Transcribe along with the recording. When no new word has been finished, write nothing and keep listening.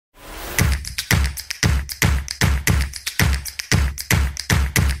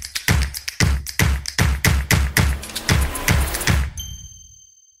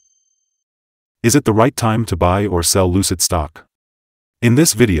Is it the right time to buy or sell Lucid stock? In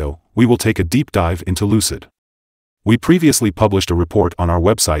this video, we will take a deep dive into Lucid. We previously published a report on our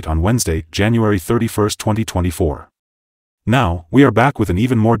website on Wednesday, January 31, 2024. Now, we are back with an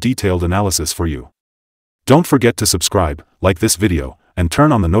even more detailed analysis for you. Don't forget to subscribe, like this video, and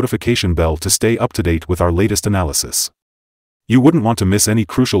turn on the notification bell to stay up to date with our latest analysis. You wouldn't want to miss any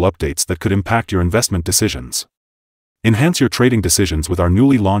crucial updates that could impact your investment decisions. Enhance your trading decisions with our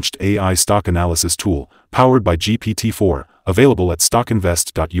newly launched AI stock analysis tool, powered by GPT-4, available at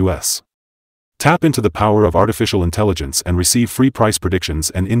StockInvest.us. Tap into the power of artificial intelligence and receive free price predictions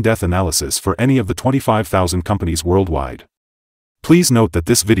and in-depth analysis for any of the 25,000 companies worldwide. Please note that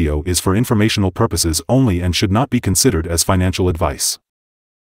this video is for informational purposes only and should not be considered as financial advice.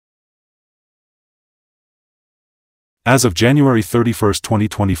 As of January 31,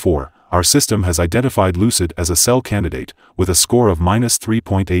 2024, our system has identified Lucid as a sell candidate, with a score of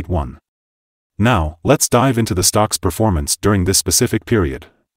 -3.81. Now, let's dive into the stock's performance during this specific period.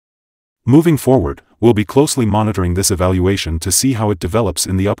 Moving forward, we'll be closely monitoring this evaluation to see how it develops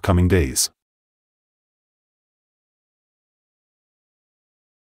in the upcoming days.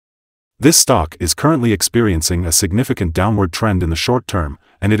 This stock is currently experiencing a significant downward trend in the short term,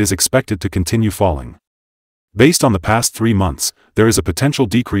 and it is expected to continue falling. Based on the past 3 months, there is a potential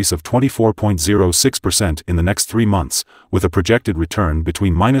decrease of 24.06% in the next 3 months, with a projected return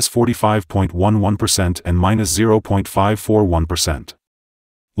between -45.11% and -0.541%.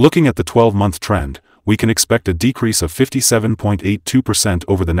 Looking at the 12-month trend, we can expect a decrease of 57.82%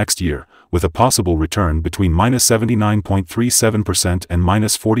 over the next year, with a possible return between -79.37% and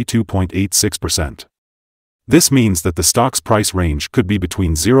 -42.86%. This means that the stock's price range could be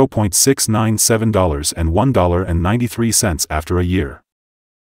between $0.697 and $1.93 after a year.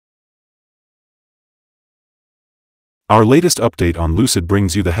 Our latest update on Lucid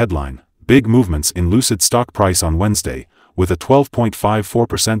brings you the headline, "Big movements in Lucid stock price on Wednesday," with a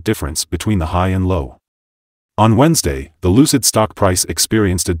 12.54% difference between the high and low. On Wednesday, the Lucid stock price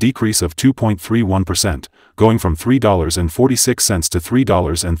experienced a decrease of 2.31%, going from $3.46 to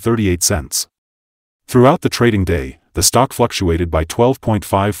 $3.38. Throughout the trading day, the stock fluctuated by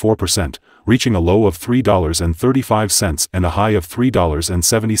 12.54%, reaching a low of $3.35 and a high of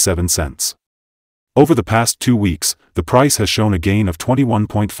 $3.77. Over the past 2 weeks, the price has shown a gain of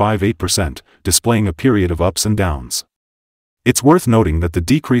 21.58%, displaying a period of ups and downs. It's worth noting that the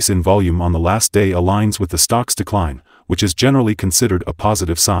decrease in volume on the last day aligns with the stock's decline, which is generally considered a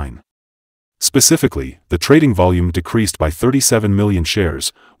positive sign. Specifically, the trading volume decreased by 37 million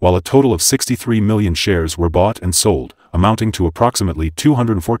shares, while a total of 63 million shares were bought and sold, amounting to approximately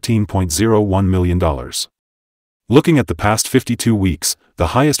 $214.01 million. Looking at the past 52 weeks,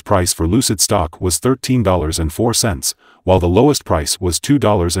 the highest price for Lucid stock was $13.04, while the lowest price was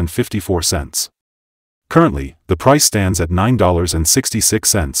 $2.54. Currently, the price stands at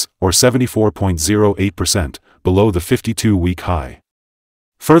 $9.66, or 74.08%, below the 52-week high.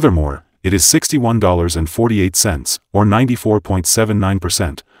 Furthermore, it is $61.48, or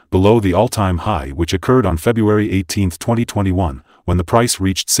 94.79%, below the all-time high which occurred on February 18, 2021, when the price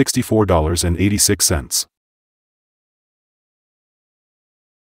reached $64.86.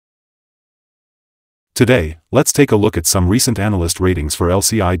 Today, let's take a look at some recent analyst ratings for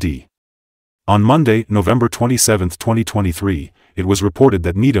LCID. On Monday, November 27, 2023, it was reported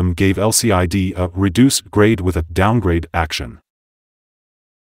that Needham gave LCID a reduce grade with a downgrade action.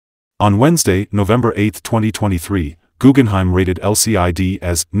 On Wednesday, November 8, 2023, Guggenheim rated LCID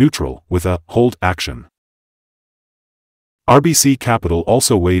as neutral with a hold action. RBC Capital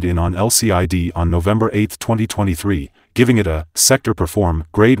also weighed in on LCID on November 8, 2023, giving it a sector perform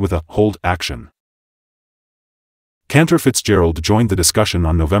grade with a hold action. Cantor Fitzgerald joined the discussion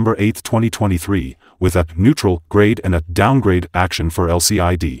on November 8, 2023, with a neutral grade and a downgrade action for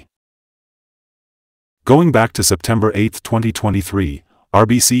LCID. Going back to September 8, 2023,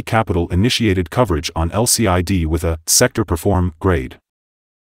 RBC Capital initiated coverage on LCID with a sector perform grade.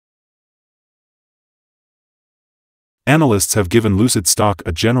 Analysts have given Lucid stock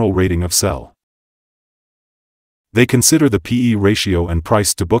a general rating of sell. They consider the PE ratio and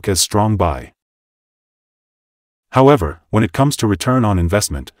price to book as strong buy. However, when it comes to return on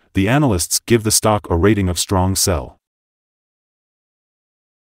investment, the analysts give the stock a rating of strong sell.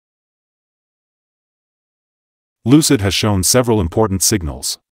 Lucid has shown several important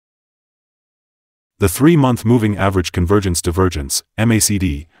signals. The 3-month moving average convergence divergence,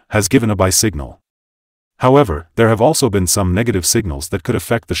 MACD, has given a buy signal. However, there have also been some negative signals that could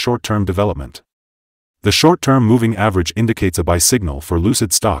affect the short-term development. The short-term moving average indicates a buy signal for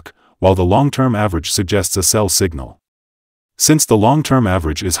Lucid stock, while the long-term average suggests a sell signal. Since the long-term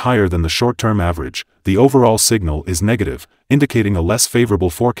average is higher than the short-term average, the overall signal is negative, indicating a less favorable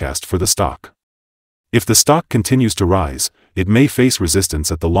forecast for the stock. If the stock continues to rise, it may face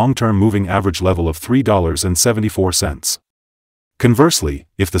resistance at the long-term moving average level of $3.74. Conversely,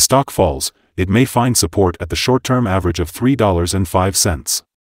 if the stock falls, it may find support at the short-term average of $3.05.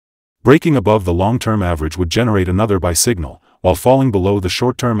 Breaking above the long-term average would generate another buy signal, while falling below the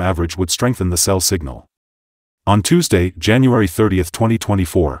short-term average would strengthen the sell signal. On Tuesday, January 30,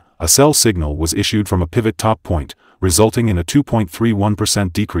 2024, a sell signal was issued from a pivot top point, resulting in a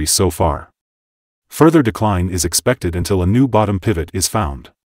 2.31% decrease so far. Further decline is expected until a new bottom pivot is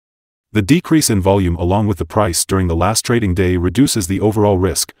found. The decrease in volume along with the price during the last trading day reduces the overall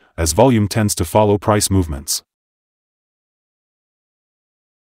risk, as volume tends to follow price movements.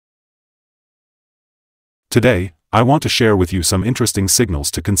 Today, I want to share with you some interesting signals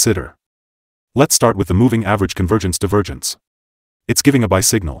to consider. Let's start with the moving average convergence divergence. It's giving a buy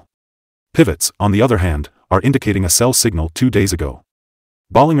signal. Pivots, on the other hand, are indicating a sell signal 2 days ago.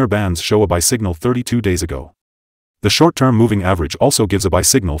 Bollinger Bands show a buy signal 32 days ago. The short-term moving average also gives a buy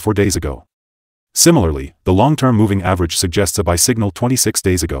signal 4 days ago. Similarly, the long-term moving average suggests a buy signal 26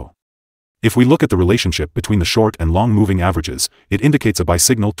 days ago. If we look at the relationship between the short and long moving averages, it indicates a buy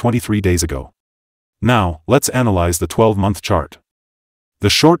signal 23 days ago. Now, let's analyze the 12-month chart. The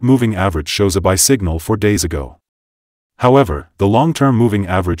short moving average shows a buy signal 4 days ago. However, the long-term moving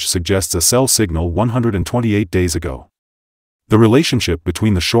average suggests a sell signal 128 days ago. The relationship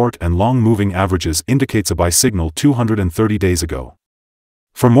between the short and long moving averages indicates a buy signal 230 days ago.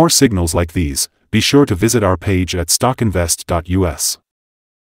 For more signals like these, be sure to visit our page at StockInvest.us.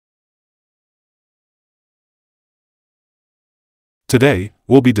 Today,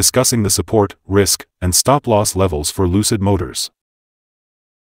 we'll be discussing the support, risk, and stop-loss levels for Lucid Motors.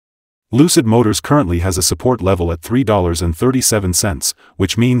 Lucid Motors currently has a support level at $3.37,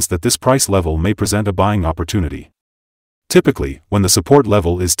 which means that this price level may present a buying opportunity. Typically, when the support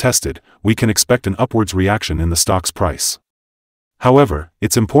level is tested, we can expect an upwards reaction in the stock's price. However,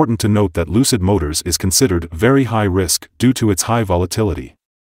 it's important to note that Lucid Motors is considered very high risk due to its high volatility.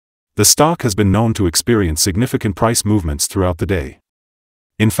 The stock has been known to experience significant price movements throughout the day.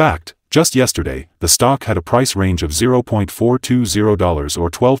 In fact, just yesterday, the stock had a price range of $0.420 or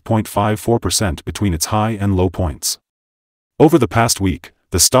 12.54% between its high and low points. Over the past week,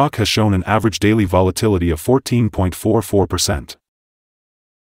 the stock has shown an average daily volatility of 14.44%.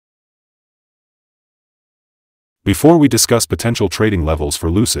 Before we discuss potential trading levels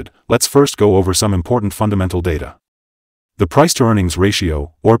for Lucid, let's first go over some important fundamental data. The price-to-earnings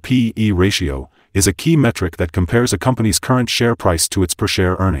ratio, or PE ratio, is a key metric that compares a company's current share price to its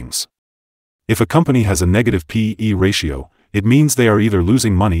per-share earnings. If a company has a negative PE ratio, it means they are either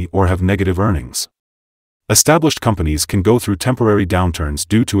losing money or have negative earnings. Established companies can go through temporary downturns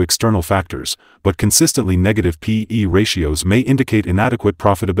due to external factors, but consistently negative PE ratios may indicate inadequate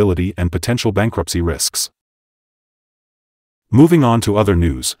profitability and potential bankruptcy risks. Moving on to other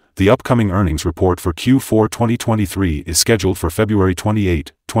news, the upcoming earnings report for Q4 2023 is scheduled for February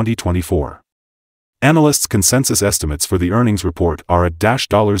 28, 2024. Analysts' consensus estimates for the earnings report are at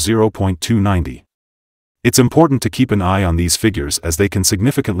 $0.290. It's important to keep an eye on these figures as they can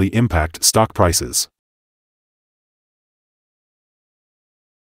significantly impact stock prices.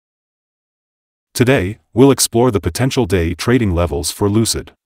 Today, we'll explore the potential day trading levels for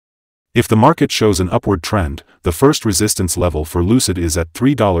Lucid. If the market shows an upward trend, the first resistance level for Lucid is at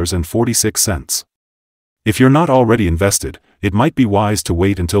 $3.46. If you're not already invested, it might be wise to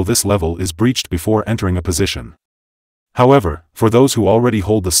wait until this level is breached before entering a position. However, for those who already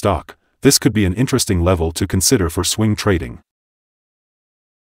hold the stock, this could be an interesting level to consider for swing trading.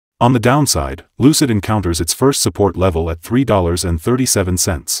 On the downside, Lucid encounters its first support level at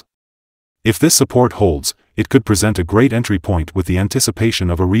 $3.37. If this support holds, it could present a great entry point with the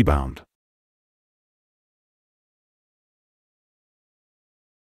anticipation of a rebound.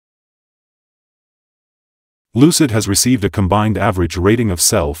 Lucid has received a combined average rating of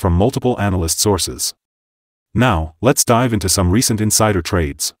sell from multiple analyst sources. Now, let's dive into some recent insider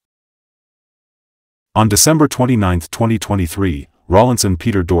trades. On December 29, 2023, Rawlinson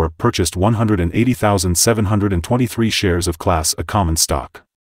Peter Dorr purchased 180,723 shares of Class A common stock.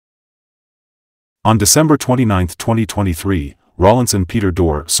 On December 29, 2023, Rawlinson Peter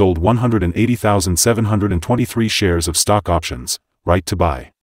Dorr sold 180,723 shares of stock options, right to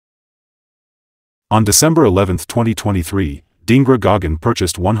buy. On December 11, 2023, Dingra Goggin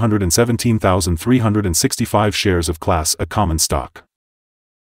purchased 117,365 shares of Class A common stock.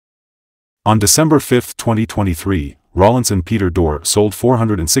 On December 5, 2023, Rawlinson Peter Dorr sold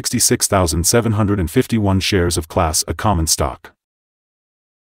 466,751 shares of Class A common stock.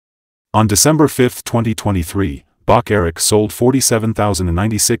 On December 5, 2023, Bach Eric sold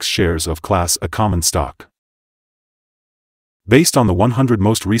 47,096 shares of Class A common stock. Based on the 100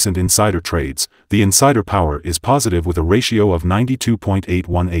 most recent insider trades, the insider power is positive with a ratio of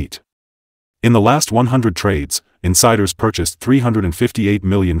 92.818. In the last 100 trades, insiders purchased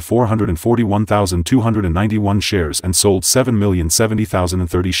 358,441,291 shares and sold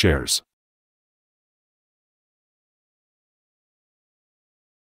 7,070,030 shares.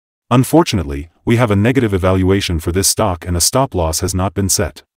 Unfortunately, we have a negative evaluation for this stock and a stop loss has not been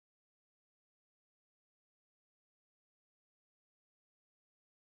set.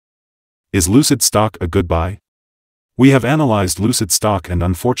 Is Lucid stock a good buy? We have analyzed Lucid stock and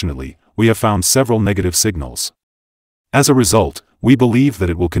unfortunately, we have found several negative signals. As a result, we believe that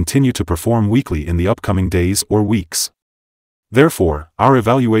it will continue to perform weakly in the upcoming days or weeks. Therefore, our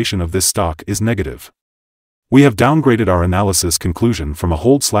evaluation of this stock is negative. We have downgraded our analysis conclusion from a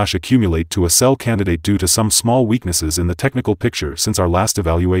hold/accumulate to a sell candidate due to some small weaknesses in the technical picture since our last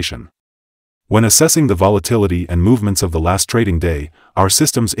evaluation. When assessing the volatility and movements of the last trading day, our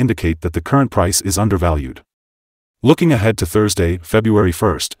systems indicate that the current price is undervalued. Looking ahead to Thursday, February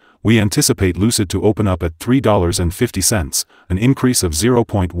 1st, we anticipate Lucid to open up at $3.50, an increase of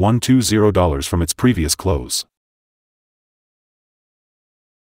 $0.120 from its previous close.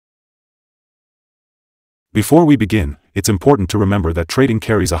 Before we begin, it's important to remember that trading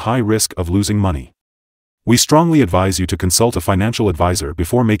carries a high risk of losing money. We strongly advise you to consult a financial advisor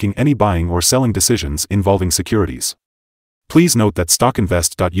before making any buying or selling decisions involving securities. Please note that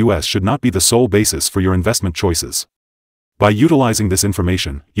StockInvest.us should not be the sole basis for your investment choices. By utilizing this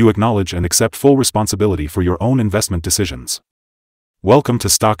information, you acknowledge and accept full responsibility for your own investment decisions. Welcome to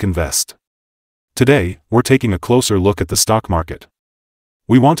Stock Invest. Today, we're taking a closer look at the stock market.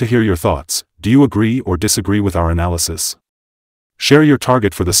 We want to hear your thoughts. Do you agree or disagree with our analysis? Share your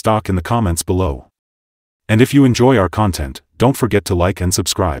target for the stock in the comments below. And if you enjoy our content, don't forget to like and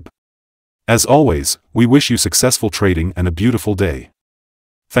subscribe. As always, we wish you successful trading and a beautiful day.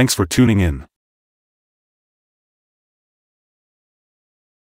 Thanks for tuning in.